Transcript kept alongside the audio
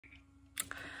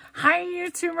Hi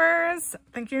YouTubers!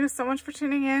 Thank you so much for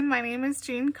tuning in. My name is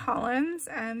Jean Collins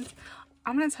and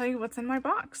I'm going to tell you what's in my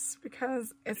box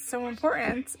because it's so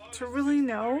important to really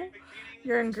know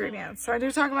your ingredients. So I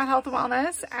do talk about health and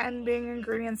wellness and being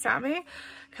ingredient savvy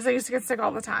because I used to get sick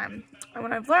all the time. And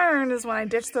what I've learned is when I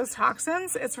ditch those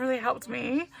toxins, it's really helped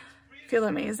me feel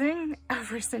amazing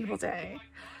every single day.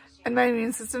 And my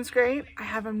immune system's great. I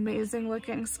have amazing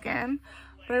looking skin,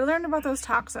 but I learned about those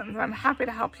toxins and I'm happy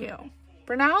to help you.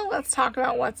 For now, let's talk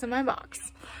about what's in my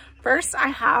box. First, I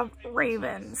have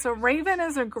Raven. So Raven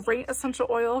is a great essential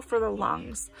oil for the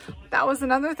lungs. That was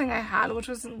another thing I had, which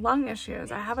was lung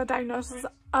issues. I have a diagnosis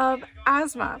of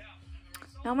asthma.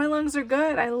 Now my lungs are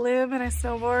good. I live and I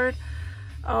snowboard.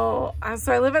 So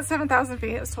I live at 7,000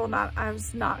 feet. I was told I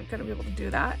was not going to be able to do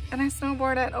that. And I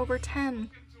snowboard at over 10.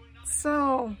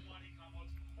 So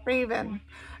Raven,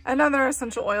 another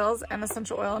essential oils and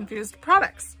essential oil infused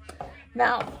products.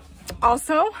 Now,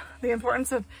 also the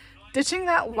importance of ditching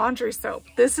that laundry soap.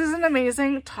 This is an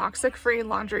amazing toxic-free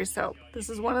laundry soap. This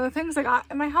is one of the things I got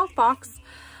in my health box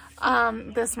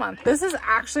this month. This is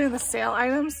actually the sale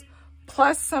items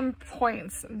plus some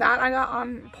points that I got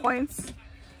on points,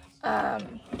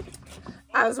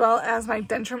 as well as my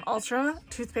Dentrum Ultra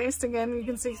toothpaste. Again, you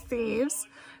can see Thieves.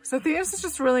 So Thieves is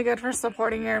just really good for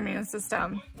supporting your immune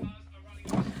system.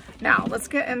 Now let's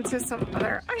get into some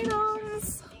other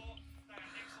items.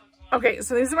 Okay,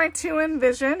 so these are my two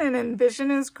Envision, and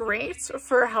Envision is great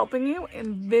for helping you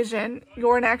envision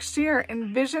your next year.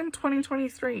 Envision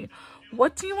 2023.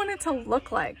 What do you want it to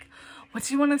look like? What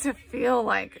do you want it to feel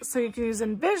like? So you can use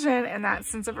Envision and that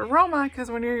sense of aroma,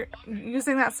 because when you're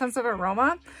using that sense of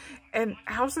aroma, it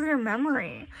helps with your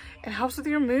memory. It helps with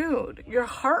your mood, your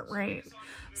heart rate.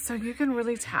 So you can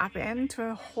really tap into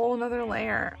a whole nother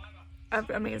layer of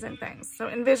amazing things. So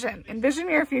envision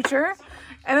your future,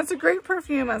 and it's a great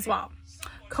perfume as well.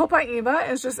 Copaiba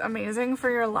is just amazing for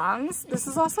your lungs. This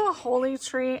is also a holy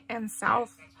tree in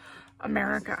South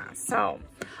America. So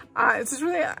it's just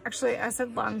really, actually I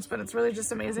said lungs, but it's really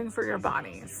just amazing for your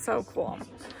body. So cool.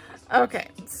 Okay,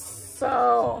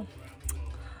 so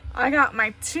I got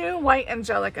my two white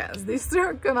angelicas. These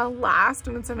are gonna last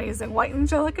and it's amazing. White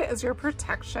angelica is your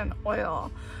protection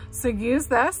oil. So use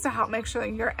this to help make sure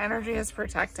that your energy is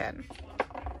protected.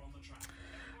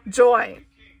 Joy.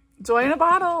 Joy in a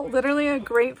bottle, literally a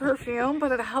great perfume,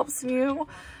 but it helps you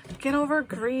get over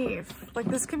grief. Like,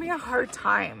 this can be a hard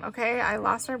time, okay? I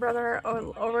lost my brother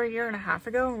over a year and a half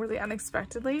ago, really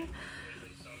unexpectedly.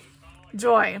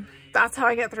 Joy, that's how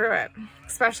I get through it,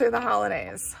 especially the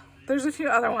holidays. There's a few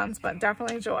other ones, but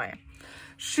definitely Joy.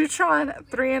 Shutron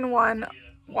 3-in-1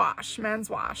 wash, men's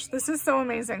wash. This is so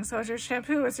amazing. So it's your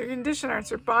shampoo, it's your conditioner, it's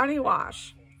your body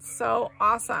wash. So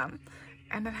awesome.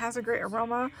 And it has a great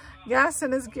aroma. Yes,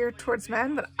 it is geared towards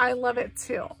men, but I love it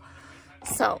too.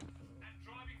 So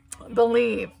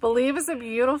Believe is a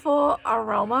beautiful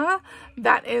aroma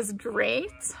that is great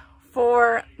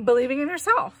for believing in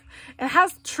yourself. It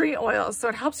has tree oils, so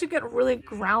it helps you get really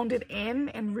grounded in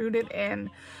and rooted in.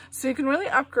 So you can really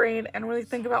upgrade and really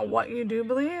think about what you do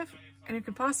believe, and you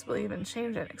could possibly even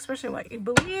change it, especially what you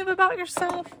believe about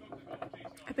yourself.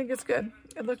 I think it's good.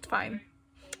 It looked fine.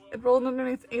 It rolled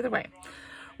underneath either way.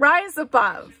 Rise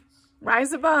above.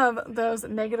 Rise above those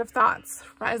negative thoughts.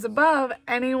 Rise above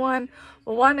anyone.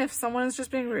 Well, one, if someone is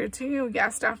just being rude to you,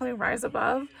 yes, definitely rise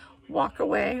above. Walk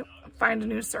away. Find a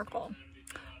new circle.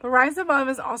 But rise above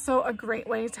is also a great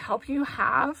way to help you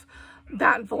have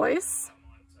that voice,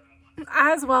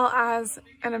 as well as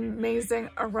an amazing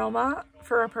aroma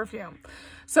for a perfume.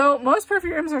 So most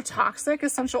perfumes are toxic.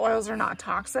 Essential oils are not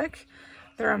toxic.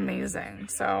 They're amazing.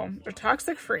 So they're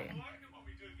toxic free.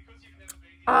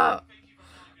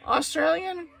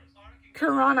 Australian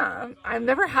Corona. I've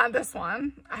never had this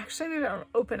one. I actually need to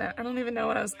open it. I don't even know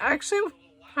what I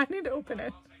need to open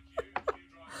it.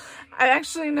 I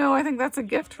actually know, I think that's a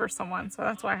gift for someone, so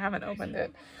that's why I haven't opened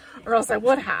it, or else I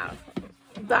would have.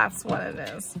 That's what it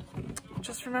is.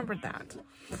 Just remembered that.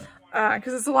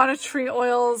 Because it's a lot of tree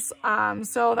oils,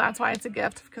 so that's why it's a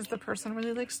gift, because the person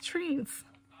really likes trees.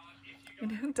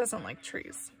 And who doesn't like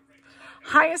trees?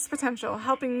 Highest potential,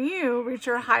 helping you reach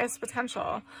your highest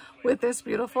potential with this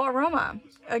beautiful aroma.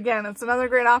 Again, it's another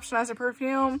great option as a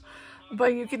perfume,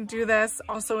 but you can do this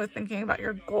also with thinking about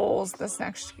your goals this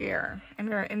next year and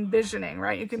you're envisioning,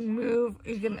 right? You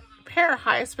can pair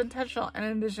highest potential and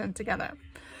envision together.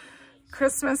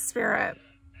 Christmas spirit,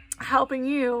 helping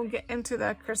you get into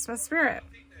the Christmas spirit.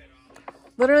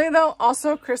 Literally though,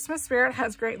 also Christmas spirit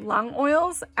has great lung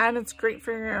oils and it's great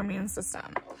for your immune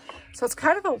system. So it's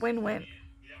kind of a win-win.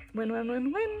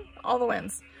 Win-win-win-win, all the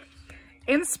wins.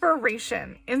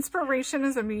 Inspiration. Inspiration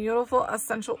is a beautiful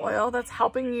essential oil that's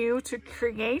helping you to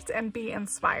create and be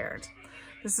inspired.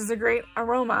 This is a great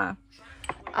aroma.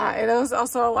 It has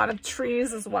also a lot of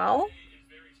trees as well.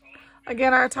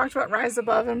 Again, I talked about rise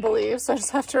above and believe, so I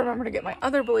just have to remember to get my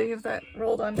other believe that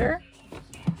rolled under.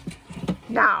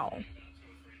 Now,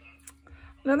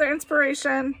 another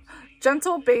inspiration,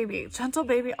 Gentle Baby. Gentle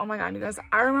Baby, oh my God, you guys,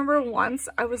 I remember once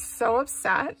I was so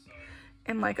upset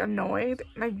and like annoyed,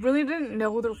 and I really didn't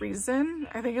know the reason.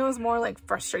 I think it was more like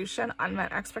frustration,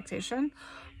 unmet expectation.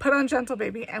 Put on Gentle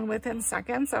Baby, and within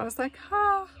seconds, I was like,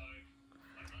 huh,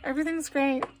 everything's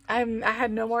great. I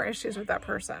had no more issues with that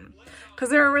person because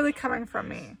they were really coming from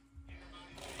me.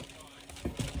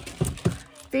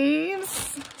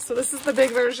 Thieves. So this is the big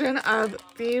version of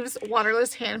Thieves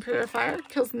Waterless Hand Purifier.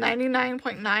 Kills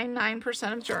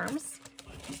 99.99% of germs.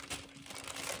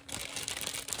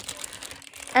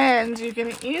 And you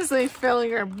can easily fill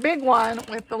your big one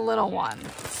with the little one.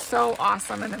 So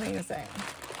awesome and amazing.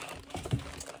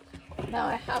 Now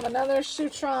I have another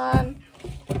Shutron.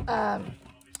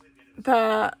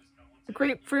 The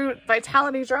grapefruit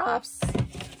vitality drops,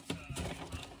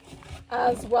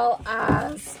 as well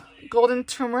as golden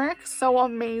turmeric. So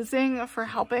amazing for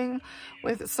helping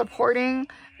with supporting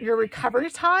your recovery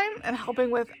time and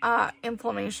helping with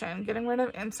inflammation, getting rid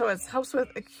of, and so it helps with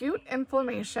acute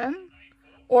inflammation,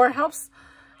 or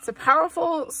it's a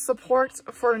powerful support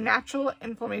for natural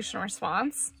inflammation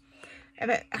response,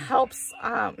 and it helps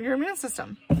your immune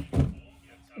system,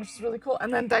 which is really cool.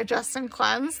 And then digest and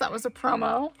cleanse, that was a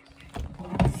promo.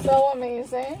 So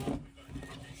amazing.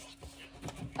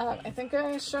 I think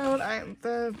I showed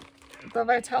the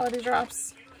vitality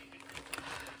drops.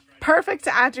 Perfect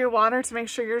to add to your water to make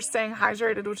sure you're staying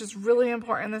hydrated, which is really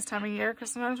important this time of year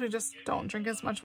because sometimes we just don't drink as much